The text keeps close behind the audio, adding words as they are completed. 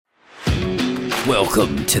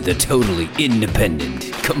Welcome to the totally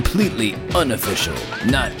independent, completely unofficial,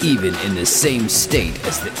 not even in the same state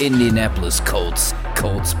as the Indianapolis Colts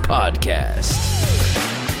podcast.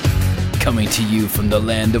 Coming to you from the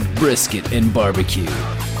land of brisket and barbecue,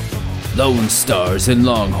 Lone Stars and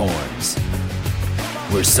Longhorns,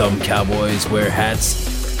 where some cowboys wear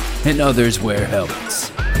hats and others wear helmets.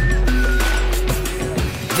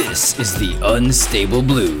 This is the Unstable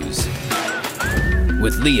Blues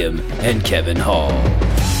with Liam and Kevin Hall.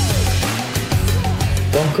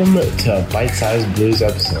 Welcome to a Bite-Sized Blues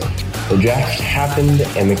episode. The draft happened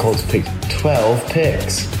and the Colts picked 12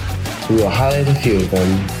 picks. So we will highlight a few of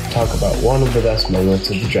them, talk about one of the best moments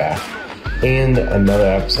of the draft, and another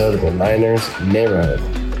episode of the Niners Neighborhood.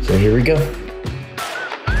 So here we go.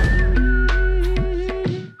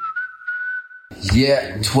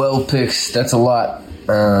 Yeah, 12 picks, that's a lot.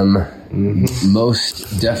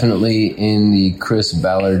 Most definitely in the Chris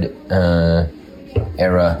Ballard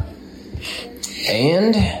era.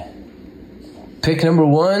 And pick number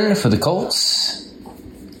 1 for the Colts,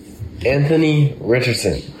 Anthony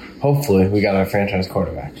Richardson. Hopefully we got our franchise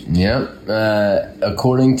quarterback. Yep.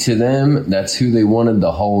 According to them, that's who they wanted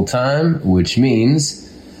the whole time, which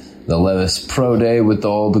means the Levis Pro Day with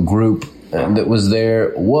all the group that was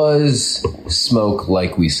there was smoke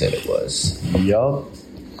like we said it was. Yup.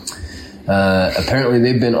 Apparently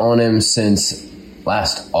they've been on him since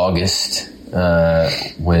last August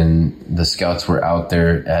when the scouts were out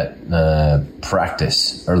there at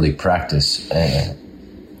early practice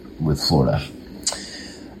with Florida.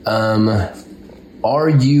 Are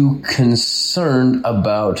you concerned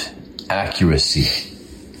about accuracy?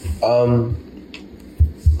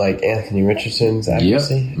 Like Anthony Richardson's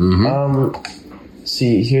accuracy? Yep.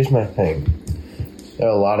 See, here's my thing. There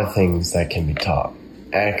are a lot of things that can be taught.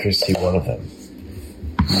 Accuracy, one of them.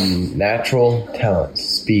 Natural talent,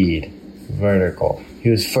 speed, vertical. He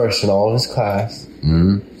was first in all of his class.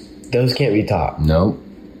 Those can't be taught. Nope.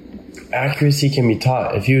 Accuracy can be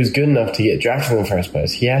taught. If he was good enough to get drafted in the first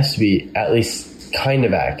place, he has to be at least kind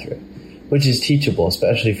of accurate, which is teachable,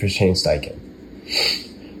 especially for Shane Steichen.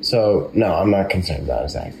 So, no, I'm not concerned about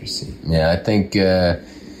his accuracy. Yeah, I think that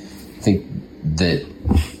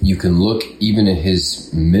you can look even at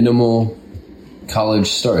his minimal college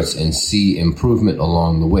starts and see improvement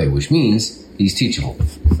along the way, which means he's teachable,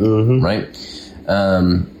 right?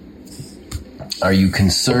 Are you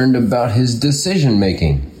concerned about his decision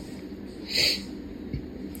making?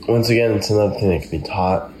 Once again, it's another thing that can be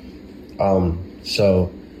taught.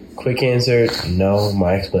 So, quick answer, no.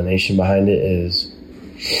 My explanation behind it is,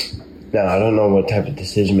 now I don't know what type of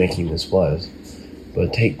decision making this was,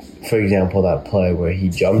 but take, for example, that play where he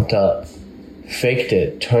jumped up, faked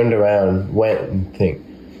it, turned around, went and think.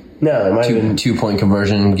 No, it might have been 2-point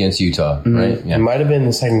conversion against Utah, right? Yeah. It might have been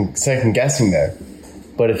the second guessing there.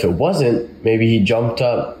 But if it wasn't, maybe he jumped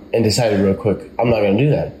up and decided real quick, I'm not going to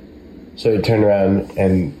do that. So he turned around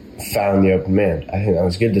and found the open man. I think that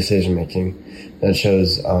was good decision making. That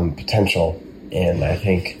shows potential, and I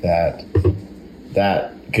think that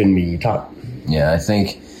couldn't be taught. Yeah, I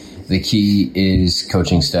think the key is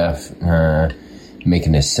coaching staff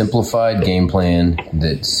making a simplified game plan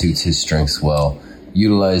that suits his strengths well.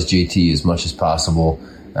 Utilize JT as much as possible,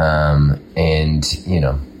 and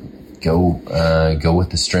go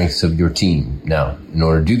with the strengths of your team. Now, in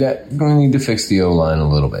order to do that, you're going to need to fix the O-line a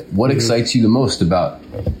little bit. What excites you the most about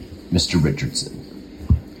Mr. Richardson?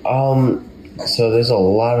 So there's a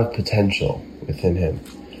lot of potential within him.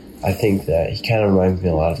 I think that he kind of reminds me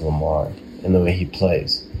a lot of Lamar in the way he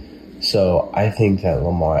plays. So I think that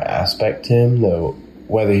Lamar aspect to him, though,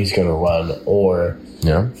 whether he's going to run or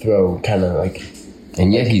throw, kind of like,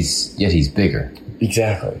 and yet he's bigger.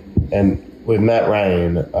 Exactly. And with Matt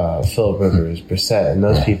Ryan, Phillip Rivers, Brissett, and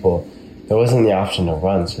those people, there wasn't the option to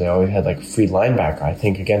run, so they always had like a free linebacker. I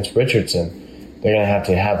think against Richardson, they're going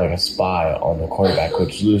to have like a spy on the quarterback,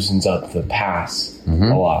 which loosens up the pass a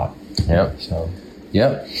lot. Yep. So.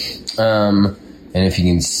 Yep. And if you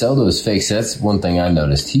can sell those fakes, that's one thing I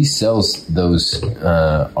noticed. He sells those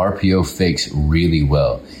RPO fakes really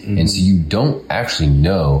well. And so you don't actually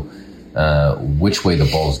know which way the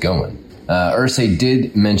ball's going. Irsay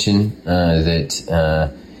did mention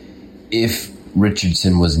that if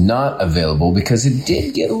Richardson was not available, because it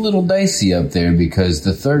did get a little dicey up there because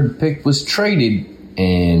the third pick was traded,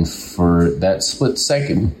 and for that split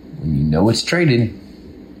second, when you know it's traded,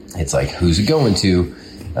 it's like, who's it going to?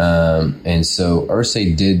 And so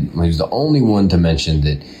Irsay he was the only one to mention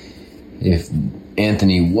that if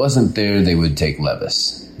Anthony wasn't there, they would take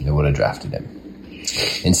Levis. They would have drafted him.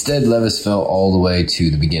 Instead, Levis fell all the way to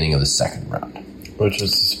the beginning of the second round. Which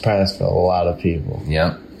was a surprise for a lot of people.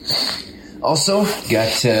 Yeah. Also,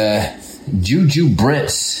 got Juju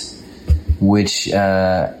Brents, which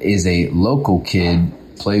is a local kid,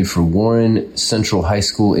 played for Warren Central High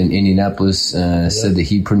School in Indianapolis. Said that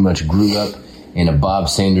he pretty much grew up in a Bob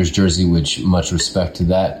Sanders jersey, which much respect to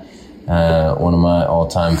that. One of my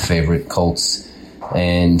all-time favorite Colts.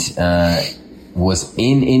 And was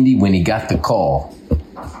in Indy when he got the call.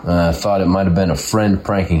 Thought it might have been a friend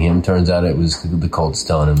pranking him. Turns out it was the Colts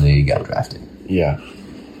telling him that he got drafted. Yeah.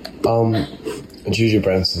 Juju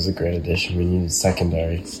Brents is a great addition. We needed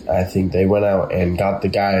secondary. I think they went out and got the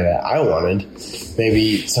guy that I wanted.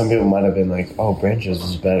 Maybe some people might have been like, oh, Branches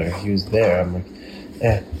was better. He was there. I'm like,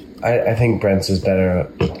 I think Brents is better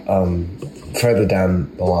further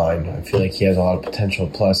down the line. I feel like he has a lot of potential.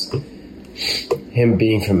 Plus, him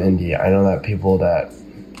being from Indy, I know that people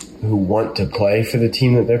who want to play for the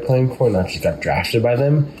team that they're playing for, not just got drafted by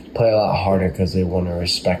them, play a lot harder because they want to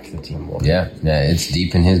respect the team more. Yeah, it's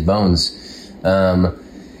deep in his bones. And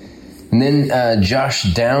then Josh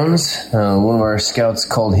Downs, one of our scouts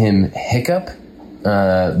called him Hiccup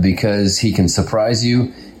because he can surprise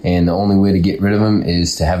you, and the only way to get rid of him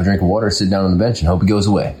is to have a drink of water, sit down on the bench, and hope he goes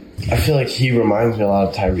away. I feel like he reminds me a lot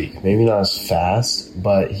of Tyreek. Maybe not as fast,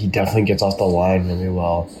 but he definitely gets off the line really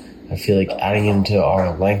well. I feel like adding him to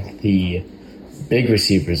our lengthy big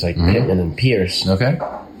receivers like Pittman and Pierce. Okay.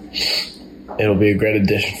 It'll be a great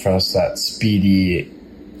addition for us, that speedy,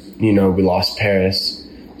 we lost Paris.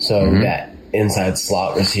 So that inside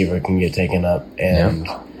slot receiver can get taken up and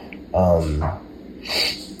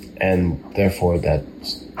therefore that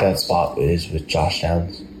spot is with Josh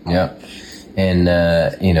Downs. Yeah. And,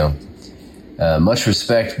 much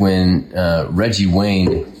respect when Reggie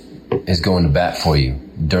Wayne is going to bat for you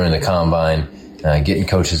during the combine, getting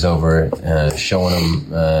coaches over, showing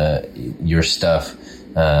them your stuff.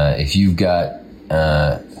 If you've got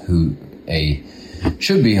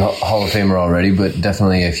should be Hall of Famer already, but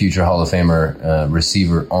definitely a future Hall of Famer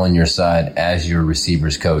receiver on your side as your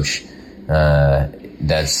receivers coach,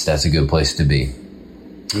 that's a good place to be.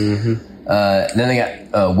 Mm-hmm. Then they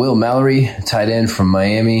got Will Mallory, tight end from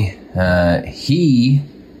Miami. He,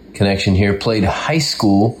 connection here, played high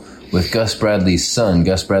school with Gus Bradley's son.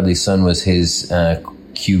 Gus Bradley's son was his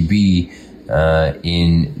QB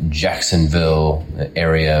in Jacksonville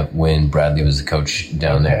area when Bradley was the coach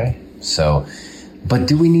down there. So, but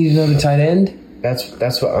do we need another tight end?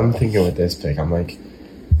 That's what I'm thinking with this pick. I'm like,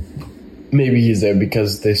 maybe he's there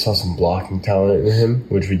because they saw some blocking talent in him,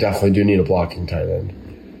 which we definitely do need a blocking tight end.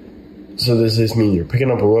 So does this mean you're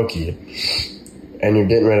picking up a rookie and you're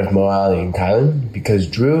getting rid of Mo Alley and Kylan? Because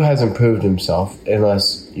Drew has improved himself,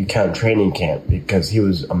 unless you count training camp, because he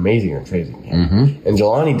was amazing at training camp. Mm-hmm. And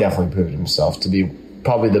Jelani definitely proved himself to be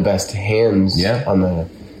probably the best hands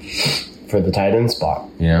for the tight end spot.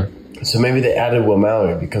 Yeah. So maybe they added Will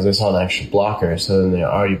Mallory because they saw an extra blocker, so then they're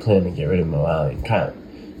already planning to get rid of Mo Alley and Kylan.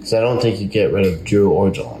 Because I don't think you get rid of Drew or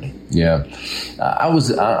Jelani. Yeah. I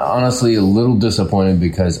was honestly a little disappointed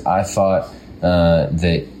because I thought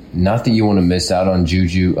that, not that you want to miss out on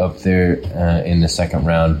Juju up there in the second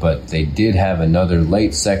round, but they did have another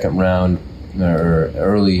late second round or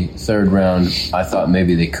early third round. I thought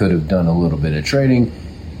maybe they could have done a little bit of trading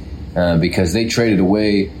because they traded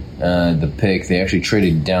away the pick. They actually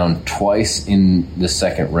traded down twice in the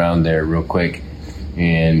second round there real quick.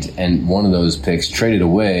 And one of those picks traded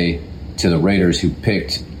away to the Raiders, who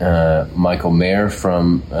picked Michael Mayer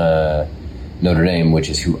from Notre Dame, which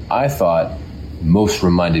is who I thought most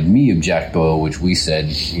reminded me of Jack Doyle, which we said,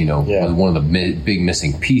 was one of the big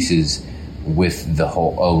missing pieces with the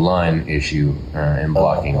whole O-line issue and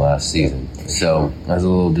blocking last season. So I was a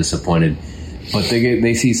little disappointed. But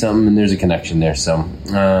they see something, and there's a connection there. So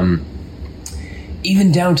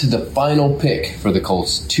even down to the final pick for the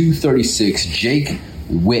Colts, 236, Jake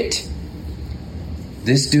Witt.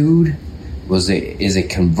 This dude is a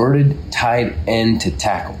converted tight end to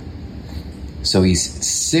tackle. So he's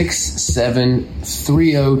 6'7",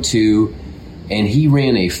 302, and he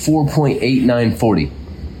ran a 4.89 40.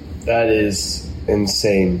 That is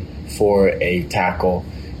insane for a tackle.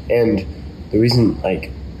 And the reason,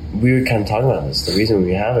 we were kind of talking about this, the reason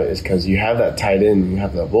we have it is because you have that tight end, you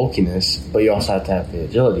have that bulkiness, but you also have to have the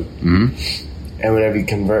agility. Mm-hmm. And whenever you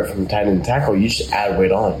convert from tight end to tackle, you just add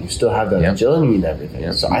weight on. You still have that agility and everything.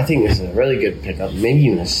 Yep. So I think this is a really good pickup, maybe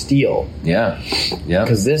even a steal. Yeah.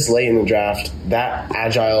 Because this late in the draft, that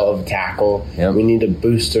agile of tackle, we need to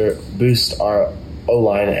boost our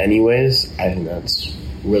O-line anyways. I think that's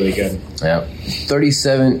really good. Yeah.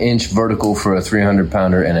 37-inch vertical for a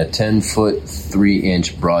 300-pounder and a 10-foot,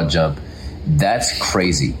 3-inch broad jump. That's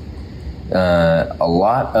crazy. A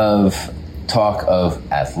lot of talk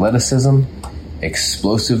of athleticism,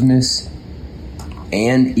 explosiveness,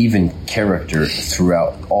 and even character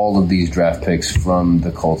throughout all of these draft picks from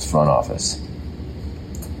the Colts front office.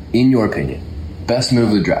 In your opinion, best move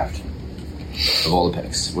of the draft of all the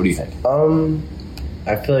picks. What do you think?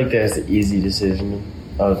 I feel like there's the easy decision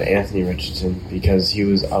of Anthony Richardson because he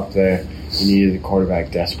was up there. You needed a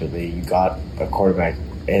quarterback desperately. You got a quarterback,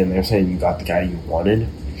 and they're saying you got the guy you wanted.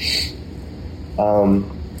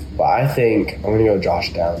 But I think I'm going to go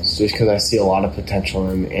Josh Downs just because I see a lot of potential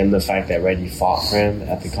in him and the fact that Reggie fought for him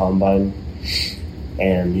at the Combine.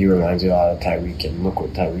 And he reminds me a lot of Tyreek, and look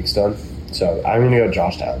what Tyreek's done. So I'm going to go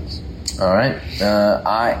Josh Downs. All right.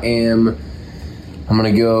 I'm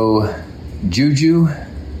going to go Juju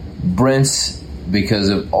Brents because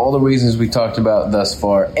of all the reasons we talked about thus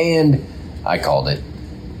far, and I called it.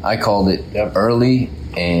 Yep. Early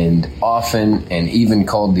and often, and even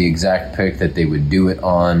called the exact pick that they would do it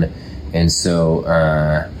on. And so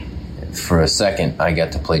for a second, I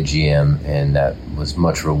got to play GM, and that was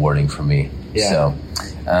much rewarding for me. Yeah. So,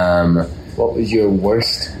 what was your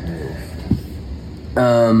worst move?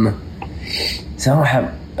 So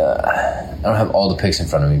I don't have all the picks in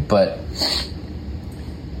front of me, but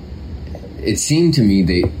it seemed to me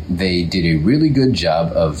they did a really good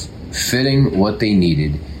job of fitting what they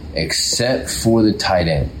needed, except for the tight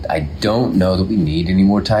end. I don't know that we need any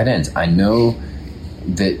more tight ends. I know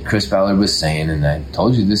that Chris Ballard was saying, and I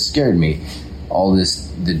told you this scared me,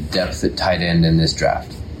 the depth at tight end in this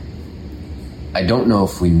draft. I don't know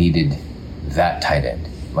if we needed that tight end.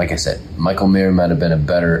 Like I said, Michael Mayer might have been a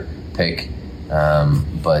better pick,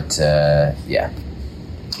 but yeah.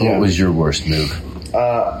 What was your worst move?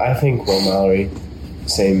 I think Will Mallory.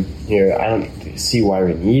 Same here. I don't see why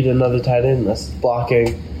we need another tight end. That's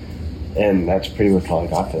blocking. And that's pretty much all I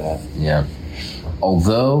got for that. Yeah.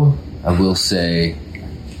 Although, I will say,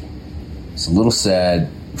 it's a little sad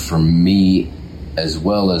for me, as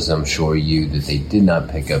well as I'm sure you, that they did not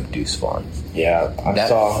pick up Deuce Vaughn. Yeah, I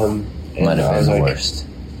saw him. And might have I been was the like, worst.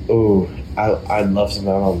 Ooh, I'd love him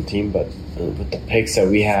out on the team, but with the picks that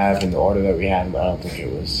we have and the order that we had him, I don't think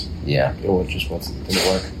it was. Yeah. It just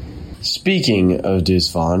didn't work. Speaking of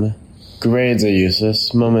Deuce Vaughn, grades are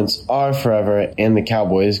useless, moments are forever, and the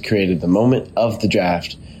Cowboys created the moment of the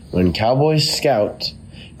draft when Cowboys scout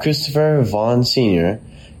Christopher Vaughn Sr.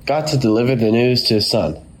 got to deliver the news to his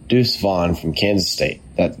son, Deuce Vaughn from Kansas State,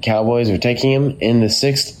 that the Cowboys were taking him in the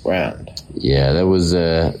 6th round. Yeah, that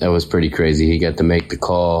was pretty crazy. He got to make the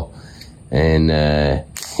call, and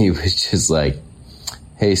he was just like,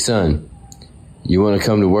 "Hey, son, you want to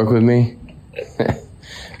come to work with me?"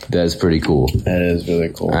 That's pretty cool. That is really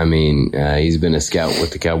cool. I mean, he's been a scout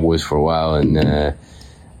with the Cowboys for a while, and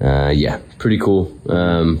yeah, pretty cool.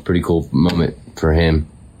 Pretty cool moment for him.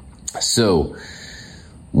 So,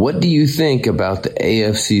 what do you think about the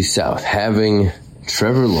AFC South having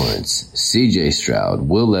Trevor Lawrence, C.J. Stroud,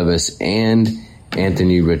 Will Levis, and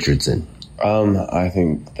Anthony Richardson? I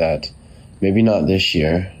think that maybe not this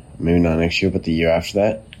year, maybe not next year, but the year after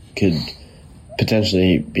that could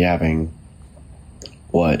potentially be having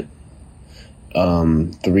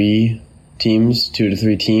 3 teams, 2 to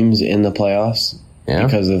 3 teams in the playoffs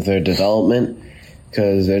because of their development,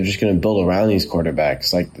 because they're just going to build around these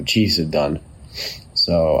quarterbacks like the Chiefs have done.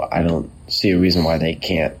 So I don't see a reason why they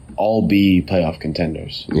can't all be playoff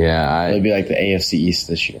contenders. Yeah, it'll be like the AFC East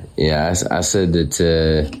this year. Yeah, I said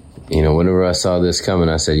that, whenever I saw this coming,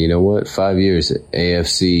 I said, you know what, 5 years,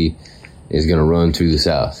 AFC is going to run through the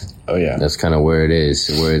South. Oh, yeah. That's kind of where it is,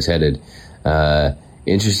 where it's headed.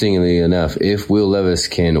 Interestingly enough, if Will Levis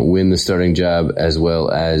can win the starting job as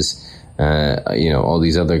well as, all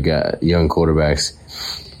these other young quarterbacks,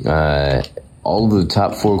 all of the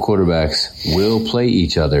top 4 quarterbacks will play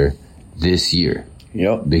each other this year.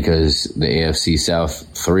 Yep. Because the AFC South,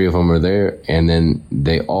 3 of them are there, and then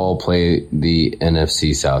they all play the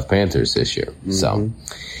NFC South Panthers this year. Mm-hmm. So,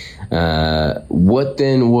 what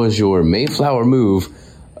then was your Mayflower move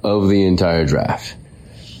of the entire draft?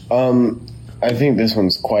 I think this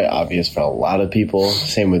one's quite obvious for a lot of people.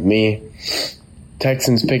 Same with me.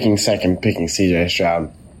 Texans picking second, picking C.J.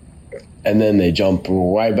 Stroud. And then they jump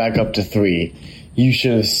right back up to 3. You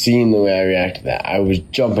should have seen the way I reacted to that. I was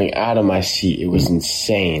jumping out of my seat. It was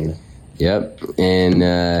insane. Yep. And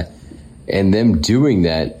them doing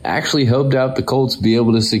that actually helped out the Colts be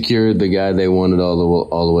able to secure the guy they wanted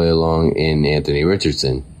all the way along in Anthony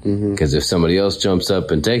Richardson. Because if somebody else jumps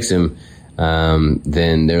up and takes him,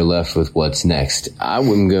 then they're left with what's next.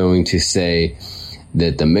 I'm going to say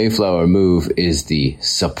that the Mayflower move is the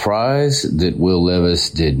surprise that Will Levis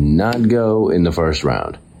did not go in the first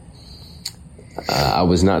round. I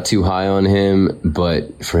was not too high on him,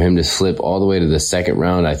 but for him to slip all the way to the second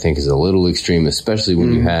round, I think is a little extreme, especially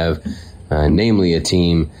when you have namely a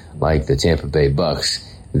team like the Tampa Bay Bucks,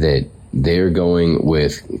 that they're going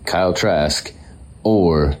with Kyle Trask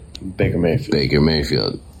or Baker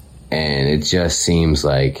Mayfield. And it just seems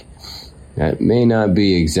like that may not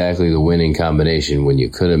be exactly the winning combination when you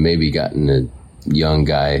could have maybe gotten a young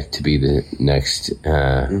guy to be the next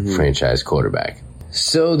franchise quarterback.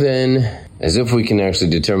 So then, as if we can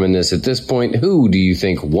actually determine this at this point, who do you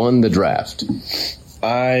think won the draft?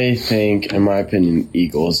 I think, in my opinion,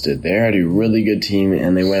 Eagles did. They had a really good team,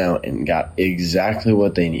 and they went out and got exactly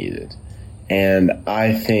what they needed. And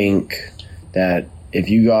I think that if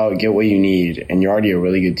you go out and get what you need, and you're already a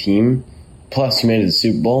really good team, plus you made it to the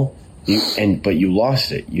Super Bowl, but you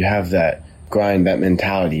lost it. You have that grind, that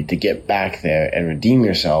mentality to get back there and redeem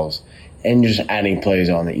yourselves, and just adding players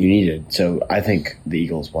on that you needed. So I think the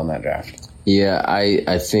Eagles won that draft. Yeah,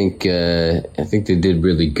 I think they did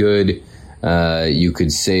really good. You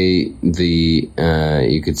could say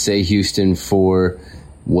Houston for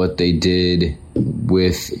what they did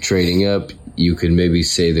with trading up. You could maybe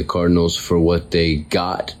say the Cardinals for what they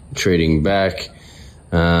got trading back.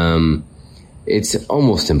 It's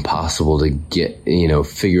almost impossible to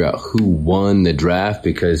figure out who won the draft,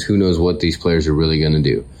 because who knows what these players are really going to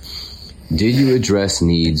do. Did you address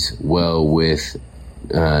needs well with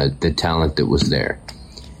the talent that was there?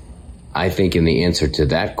 I think in the answer to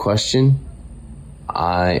that question,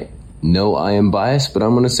 I know I am biased, but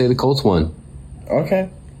I'm going to say the Colts won. Okay.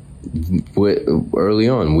 Early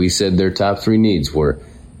on, we said their top three needs were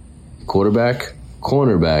quarterback,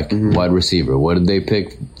 cornerback, wide receiver. What did they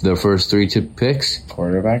pick their first three picks?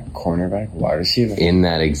 Quarterback, cornerback, wide receiver. In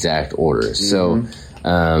that exact order. So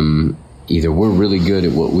either we're really good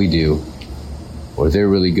at what we do, or they're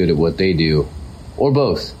really good at what they do, or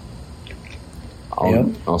both.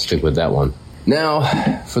 I'll stick with that one.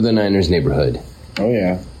 Now, for the Niners neighborhood. Oh,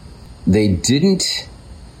 yeah. They didn't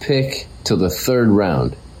pick till the third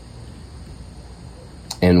round.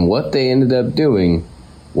 And what they ended up doing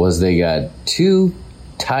was they got two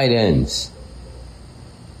tight ends.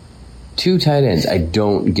 Two tight ends. I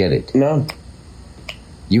don't get it. No.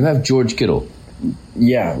 You have George Kittle.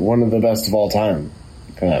 Yeah, one of the best of all time,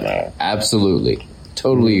 for that matter. Absolutely.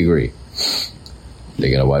 Totally agree.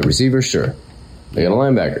 They got a wide receiver? Sure. They got a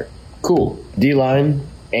linebacker. Cool. D-line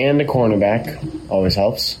and a cornerback always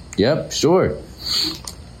helps. Yep, sure.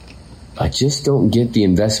 I just don't get the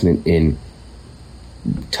investment in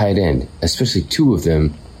tight end, especially two of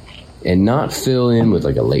them, and not fill in with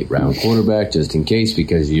like a late round quarterback just in case,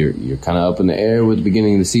 because you're kind of up in the air with the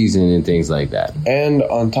beginning of the season and things like that. And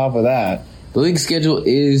on top of that, the league schedule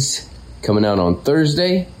is coming out on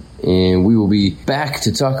Thursday, and we will be back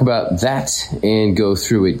to talk about that and go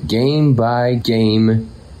through it game by game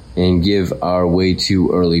and give our way too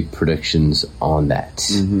early predictions on that.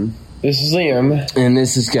 This is Liam. And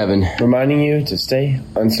this is Kevin. Reminding you to stay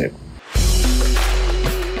unstable.